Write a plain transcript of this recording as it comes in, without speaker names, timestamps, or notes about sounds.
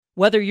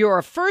Whether you're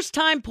a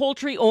first-time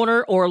poultry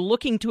owner or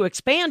looking to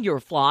expand your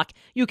flock,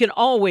 you can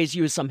always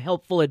use some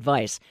helpful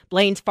advice.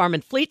 Blaine's Farm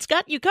and Fleet's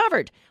got you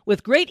covered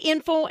with great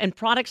info and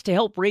products to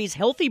help raise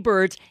healthy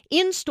birds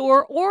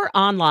in-store or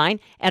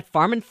online at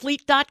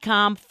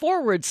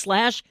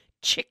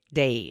farmandfleet.com/chick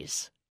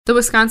days. The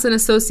Wisconsin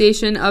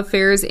Association of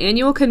Fairs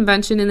annual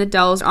convention in the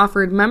Dells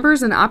offered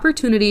members an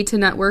opportunity to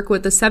network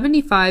with the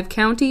 75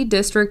 county,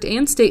 district,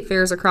 and state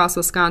fairs across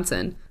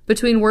Wisconsin.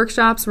 Between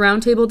workshops,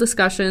 roundtable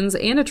discussions,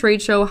 and a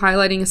trade show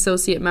highlighting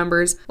associate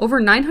members, over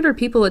 900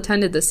 people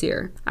attended this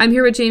year. I'm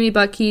here with Jamie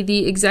Butke,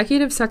 the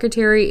Executive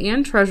Secretary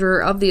and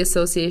Treasurer of the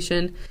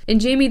association.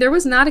 And Jamie, there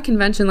was not a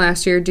convention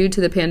last year due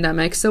to the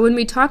pandemic, so when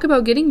we talk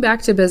about getting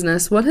back to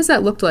business, what has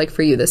that looked like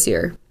for you this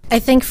year? I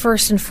think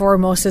first and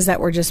foremost is that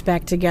we're just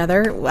back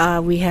together.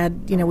 We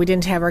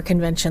didn't have our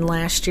convention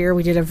last year.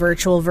 We did a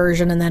virtual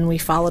version, and then we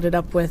followed it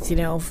up with,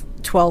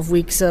 12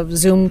 weeks of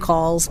Zoom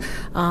calls.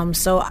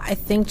 So I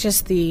think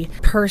just the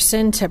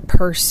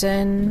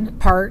person-to-person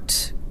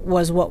part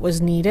was what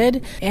was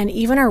needed. And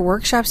even our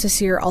workshops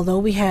this year, although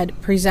we had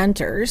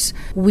presenters,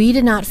 we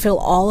did not fill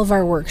all of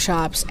our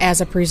workshops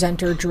as a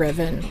presenter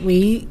driven.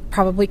 We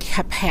probably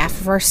kept half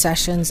of our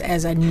sessions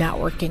as a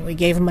networking. We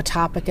gave them a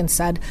topic and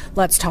said,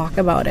 let's talk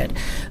about it,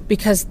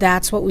 because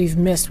that's what we've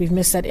missed. We've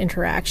missed that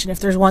interaction. If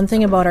there's one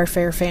thing about our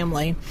fair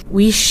family,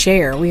 we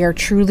share. We are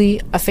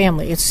truly a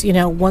family. It's,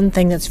 one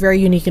thing that's very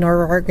unique in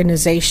our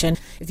organization.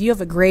 If you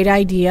have a great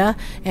idea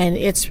and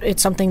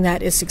it's something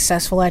that is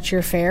successful at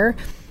your fair,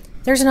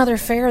 there's another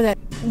fair that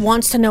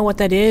wants to know what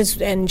that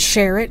is and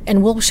share it,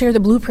 and we'll share the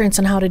blueprints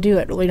on how to do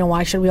it.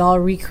 Why should we all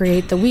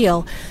recreate the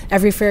wheel?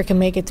 Every fair can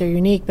make it their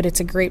unique, but it's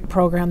a great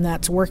program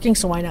that's working,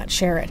 so why not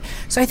share it?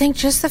 So I think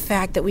just the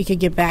fact that we could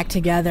get back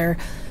together,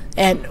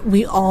 and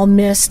we all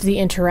missed the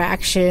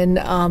interaction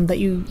that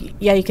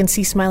you can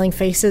see smiling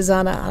faces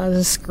on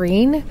a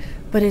screen,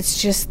 but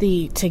it's just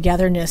the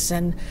togetherness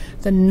and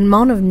the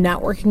amount of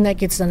networking that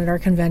gets done at our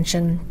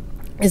convention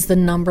is the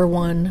number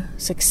one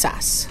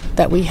success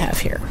that we have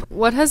here.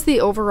 What has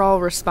the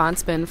overall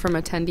response been from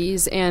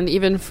attendees and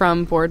even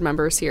from board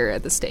members here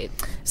at the state?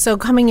 So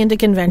coming into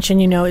convention,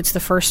 it's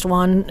the first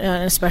one,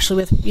 especially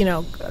with,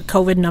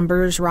 COVID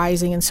numbers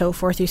rising and so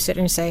forth. You sit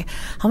and you say,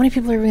 how many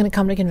people are going to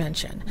come to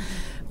convention?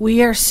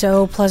 We are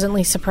so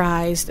pleasantly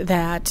surprised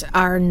that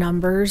our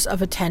numbers of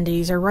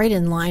attendees are right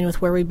in line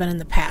with where we've been in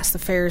the past. The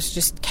fairs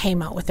just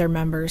came out with their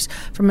members.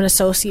 From an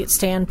associate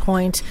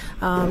standpoint,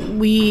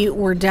 we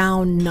were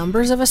down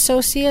numbers of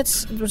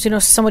associates.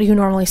 Somebody who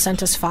normally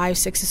sent us 5,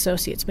 6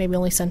 associates maybe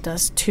only sent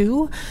us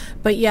 2,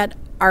 but yet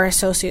our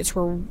associates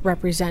were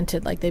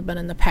represented like they've been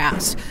in the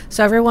past.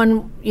 So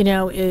everyone,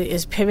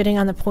 is pivoting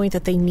on the point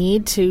that they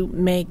need to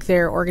make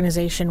their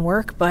organization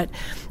work, but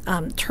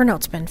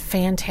turnout's been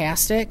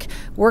fantastic.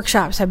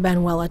 Workshops have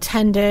been well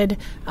attended.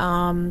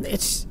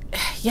 Everything's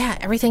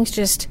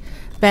just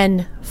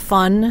been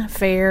fun,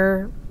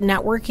 fair,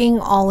 networking,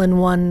 all in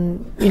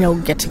one,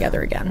 get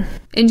together again.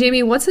 And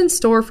Jamie, what's in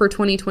store for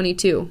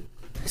 2022?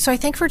 So I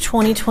think for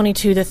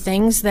 2022, the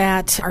things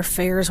that our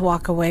fairs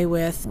walk away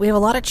with, we have a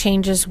lot of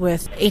changes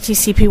with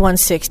ATCP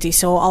 160.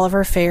 So all of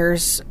our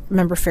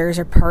member fairs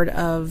are part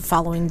of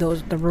following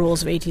the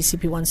rules of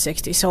ATCP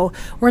 160. So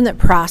we're in the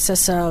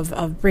process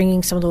of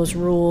bringing some of those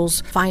rules,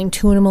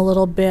 fine-tune them a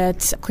little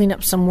bit, clean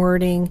up some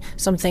wording,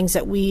 some things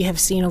that we have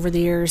seen over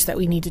the years that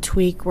we need to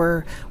tweak,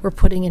 we're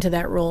putting into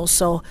that rule.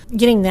 So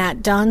getting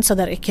that done so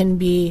that it can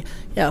be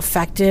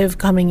effective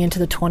coming into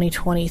the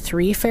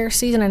 2023 fair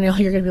season. I know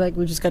you're going to be like,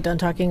 we just got done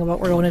talking about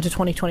we're going into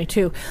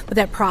 2022, but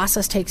that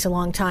process takes a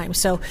long time.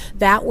 So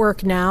that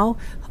work now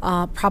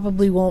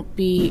probably won't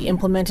be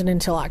implemented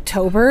until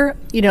October,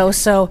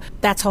 so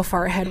that's how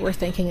far ahead we're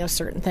thinking of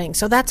certain things.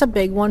 So that's a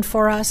big one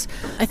for us.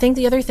 I think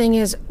the other thing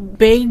is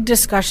big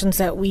discussions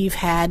that we've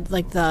had,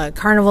 like the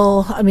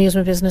Carnival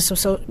amusement business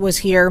was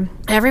here.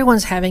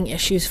 Everyone's having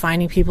issues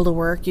finding people to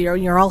work.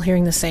 You're all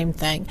hearing the same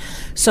thing.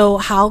 So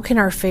how can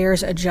our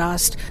fairs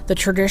adjust the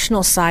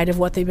traditional side of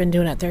what they've been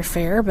doing at their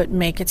fair, but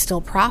make it still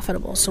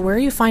profitable? So where are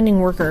you finding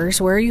workers?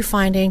 Where are you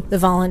finding the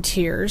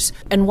volunteers?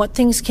 And what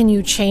things can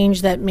you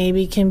change that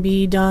maybe can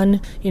be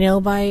done,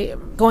 by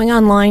going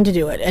online to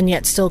do it and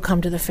yet still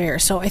come to the fair?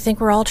 So I think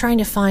we're all trying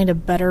to find a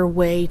better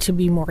way to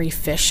be more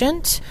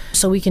efficient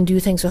so we can do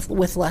things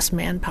with less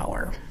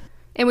manpower.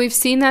 And we've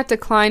seen that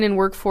decline in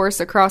workforce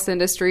across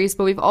industries,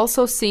 but we've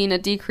also seen a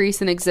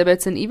decrease in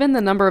exhibits and even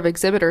the number of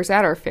exhibitors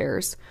at our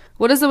fairs.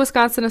 What is the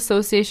Wisconsin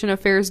Association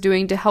of Fairs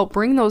doing to help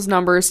bring those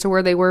numbers to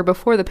where they were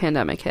before the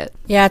pandemic hit?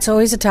 Yeah, it's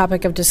always a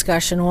topic of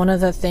discussion. One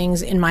of the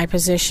things in my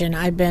position,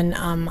 I've been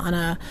on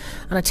a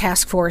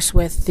task force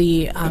with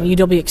the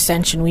UW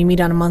Extension. We meet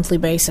on a monthly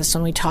basis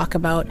and we talk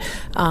about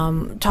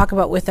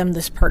with them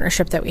this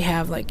partnership that we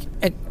have. Like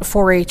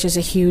 4-H is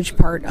a huge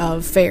part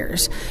of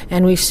fairs,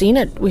 and we've seen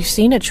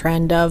a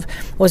trend of,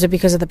 was it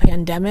because of the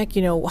pandemic?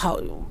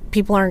 How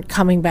people aren't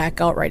coming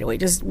back out right away.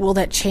 Will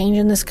that change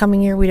in this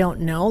coming year? We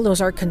don't know.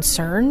 Those are concerns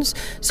concerns.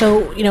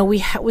 So, we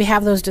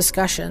have those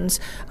discussions.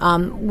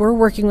 We're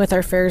working with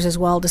our fairs as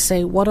well to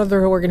say what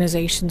other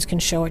organizations can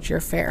show at your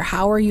fair.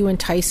 How are you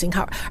enticing?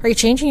 How are you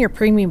changing your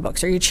premium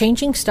books? Are you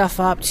changing stuff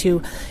up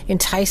to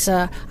entice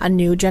a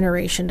new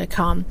generation to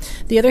come?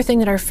 The other thing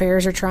that our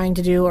fairs are trying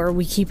to do, or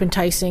we keep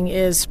enticing,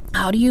 is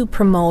how do you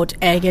promote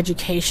ag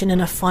education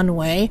in a fun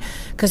way?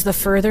 Because the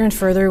further and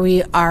further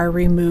we are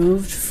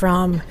removed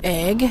from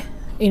ag,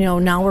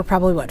 now we're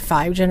probably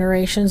 5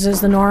 generations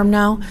is the norm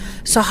now.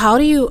 So how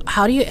do you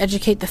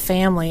educate the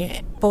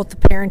family, both the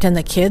parent and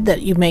the kid,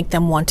 that you make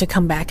them want to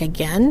come back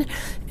again?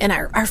 And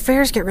our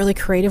fairs get really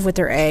creative with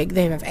their ag.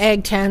 They have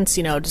ag tents,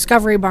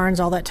 discovery barns,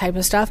 all that type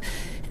of stuff.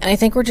 And I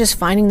think we're just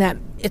finding that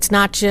it's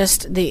not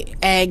just the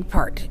ag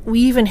part. We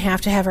even have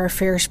to have our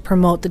fairs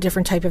promote the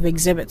different type of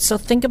exhibits. So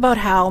think about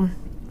how,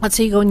 let's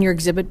say you go in your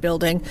exhibit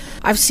building.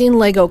 I've seen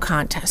Lego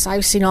contests.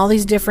 I've seen all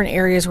these different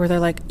areas where they're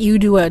like, you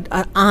do an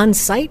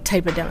on-site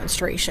type of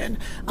demonstration,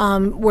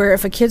 where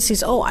if a kid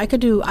sees, I could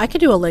do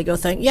a Lego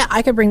thing. Yeah,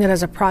 I could bring that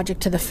as a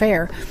project to the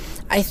fair.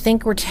 I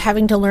think we're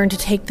having to learn to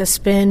take the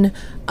spin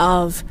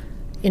of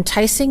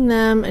enticing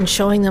them and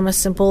showing them a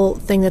simple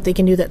thing that they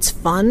can do that's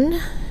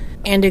fun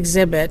and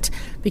exhibit,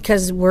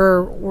 because we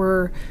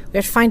have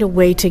to find a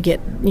way to get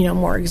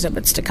more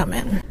exhibits to come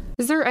in.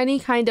 Is there any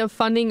kind of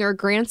funding or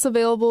grants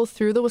available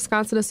through the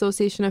Wisconsin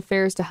Association of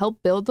Fairs to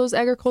help build those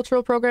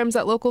agricultural programs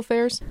at local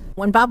fairs?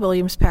 When Bob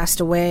Williams passed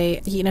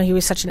away, he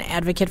was such an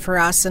advocate for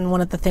us, and one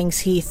of the things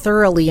he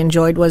thoroughly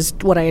enjoyed was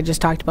what I had just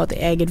talked about,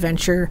 the ag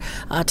adventure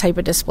type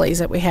of displays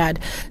that we had.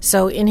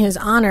 So in his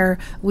honor,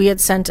 we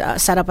had set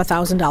up a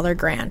 $1,000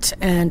 grant,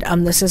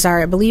 and this is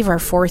I believe our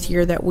 4th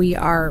year that we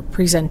are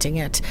presenting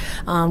it.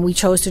 We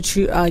chose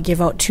to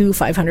give out 2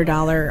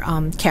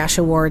 $500 cash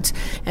awards,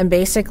 and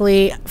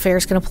basically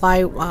fairs can apply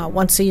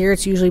once a year.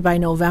 It's usually by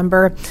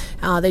November.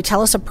 They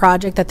tell us a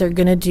project that they're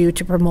going to do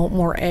to promote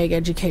more ag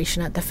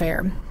education at the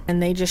fair.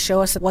 And they just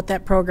show us what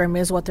that program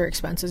is, what their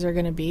expenses are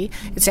going to be.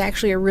 It's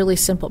actually a really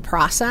simple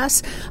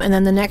process. And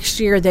then the next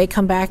year they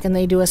come back and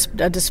they do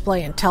a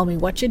display and tell me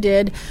what you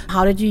did,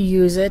 how did you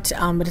use it.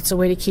 But it's a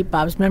way to keep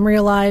Bob's memory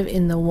alive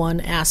in the one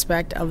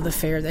aspect of the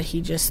fair that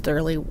he just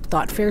thoroughly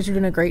thought fairs were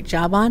doing a great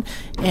job on.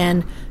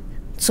 And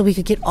so we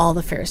could get all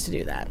the fairs to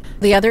do that.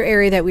 The other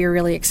area that we were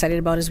really excited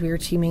about is we were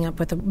teaming up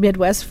with the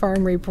Midwest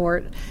Farm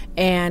Report,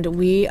 and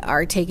we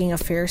are taking a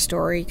fair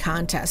story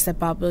contest that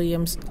Bob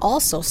Williams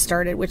also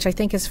started, which I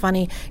think is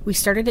funny. We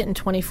started it in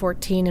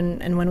 2014,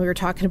 and when we were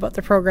talking about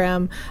the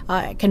program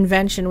at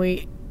convention,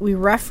 we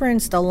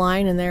referenced a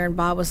line in there, and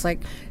Bob was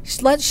like,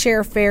 let's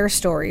share fair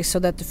stories so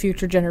that the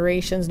future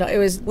generations know. It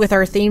was with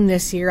our theme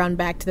this year on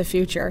Back to the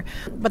Future.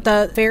 But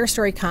the Fair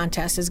Story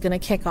Contest is going to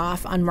kick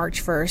off on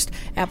March 1st.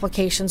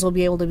 Applications will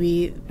be able to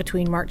be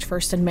between March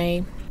 1st and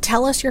May.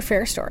 Tell us your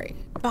fair story.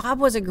 Bob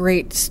was a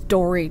great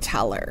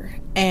storyteller,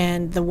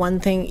 and the one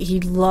thing, he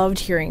loved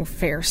hearing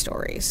fair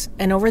stories.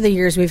 And over the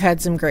years, we've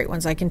had some great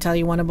ones. I can tell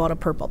you one about a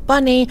purple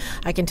bunny.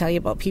 I can tell you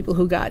about people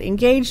who got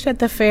engaged at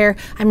the fair.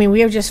 I mean,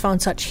 we have just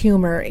found such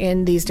humor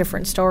in these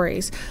different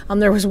stories.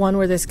 There was one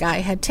where this guy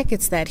had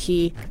tickets that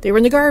they were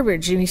in the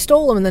garbage, and he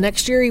stole them. And the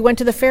next year, he went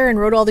to the fair and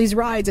rode all these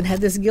rides and had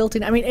this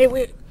guilty. I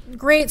mean,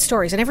 great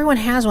stories, and everyone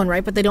has one,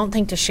 right? But they don't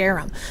think to share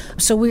them.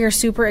 So we are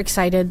super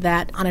excited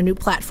that on a new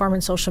platform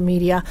in social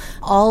media,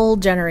 all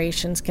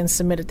generations can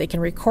submit it. They can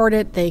record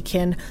it, they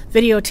can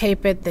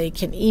videotape it, they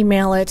can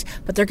email it,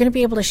 but they're going to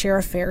be able to share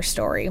a fair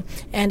story.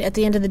 And at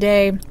the end of the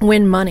day,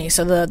 win money.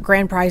 So the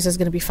grand prize is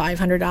going to be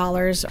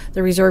 $500.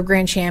 The reserve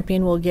grand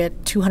champion will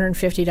get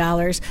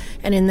 $250.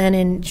 And then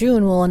in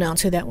June, we'll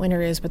announce who that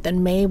winner is. But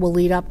then May will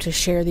lead up to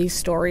share these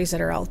stories that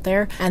are out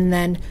there. And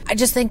then I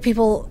just think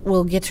people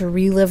will get to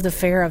relive the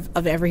fair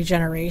of every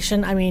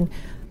generation. I mean,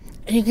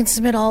 you can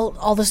submit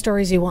all the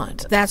stories you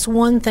want. That's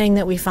one thing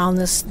that we found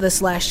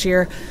this last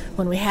year.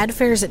 When we had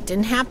fairs, it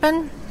didn't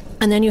happen.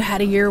 And then you had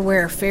a year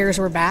where fairs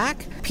were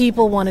back.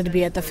 People wanted to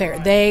be at the fair.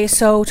 They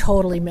so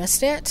totally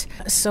missed it.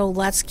 So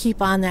let's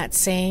keep on that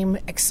same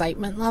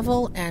excitement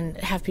level and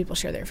have people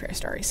share their fair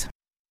stories.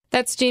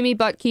 That's Jamie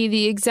Butke,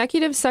 the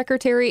Executive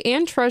Secretary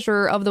and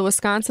Treasurer of the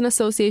Wisconsin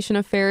Association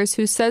of Fairs,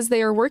 who says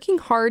they are working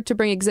hard to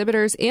bring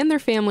exhibitors and their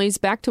families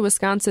back to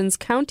Wisconsin's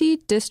county,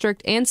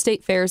 district, and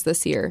state fairs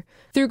this year.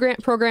 Through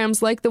grant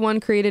programs like the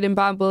one created in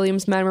Bob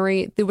Williams'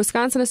 memory, the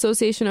Wisconsin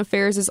Association of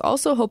Fairs is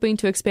also hoping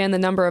to expand the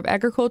number of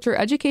agriculture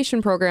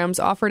education programs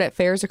offered at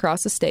fairs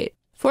across the state.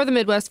 For the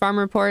Midwest Farm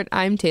Report,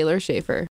 I'm Taylor Schaefer.